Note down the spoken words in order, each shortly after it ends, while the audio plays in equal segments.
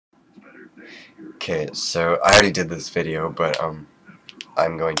Okay, so I already did this video, but I'm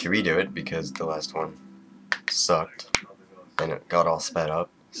going to redo it because the last one sucked and it got all sped up.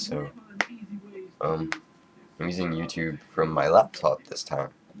 So I'm using YouTube from my laptop this time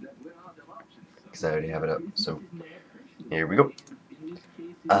because I already have it up. So here we go.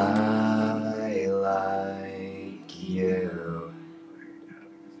 I like you,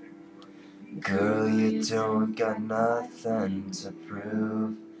 girl. You don't got nothing to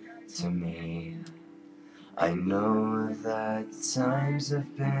prove to me. I know that times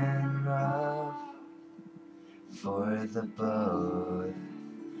have been rough for the both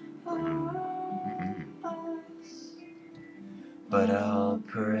but I'll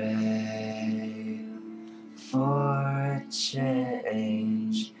pray for a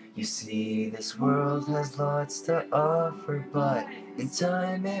change. You see, this world has lots to offer, but in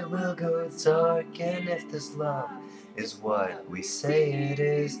time it will go dark. And if this love is what we say it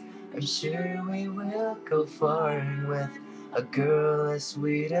is, I'm sure we will go far. And with a girl as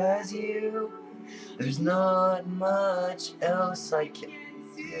sweet as you, there's not much else I can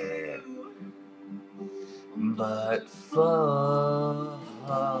but fall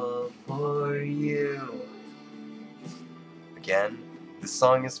for you. Again, this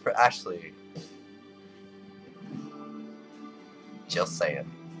song is for Ashley. Just saying.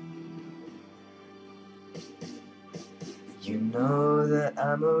 You know that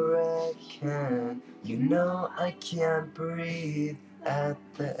I'm a wreck, you know I can't breathe at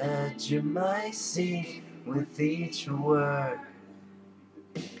the edge of my seat with each word.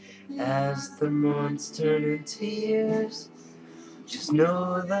 As the months turn into years, just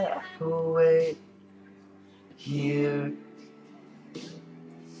know that I will wait here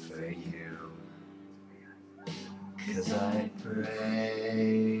for you. 'Cause I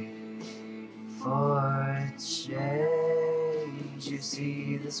pray for a change. You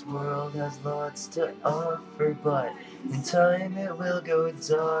see, this world has lots to offer, but in time it will go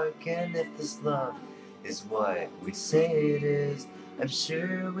dark. And if this love is what we say it is, I'm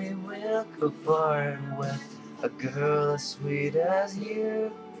sure we will go far. And with a girl as sweet as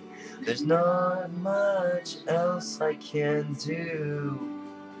you, there's not much else I can do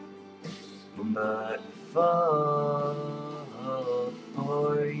but fall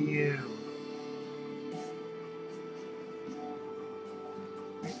for you.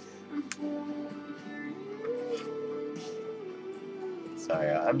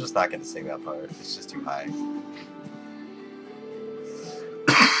 Sorry, I'm just not gonna sing that part. It's just too high.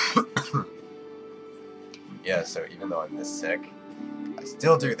 Yeah, so even though I'm this sick, I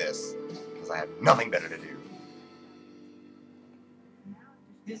still do this because I have nothing better to do.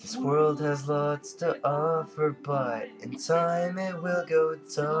 This world has lots to offer, but in time it will go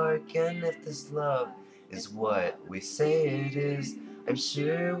dark. And if this love is what we say it is, I'm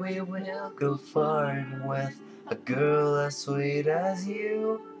sure we will go far. And with a girl as sweet as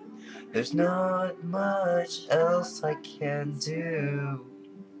you, there's not much else I can do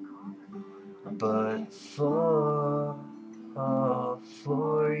but fall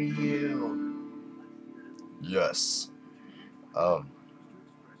for you. Yes.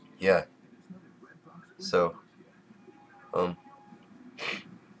 Yeah. So, I'm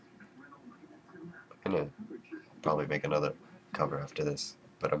gonna probably make another cover after this.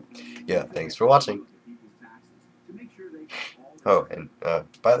 But, yeah, thanks for watching. Oh, and,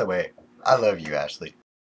 by the way, I love you, Ashley.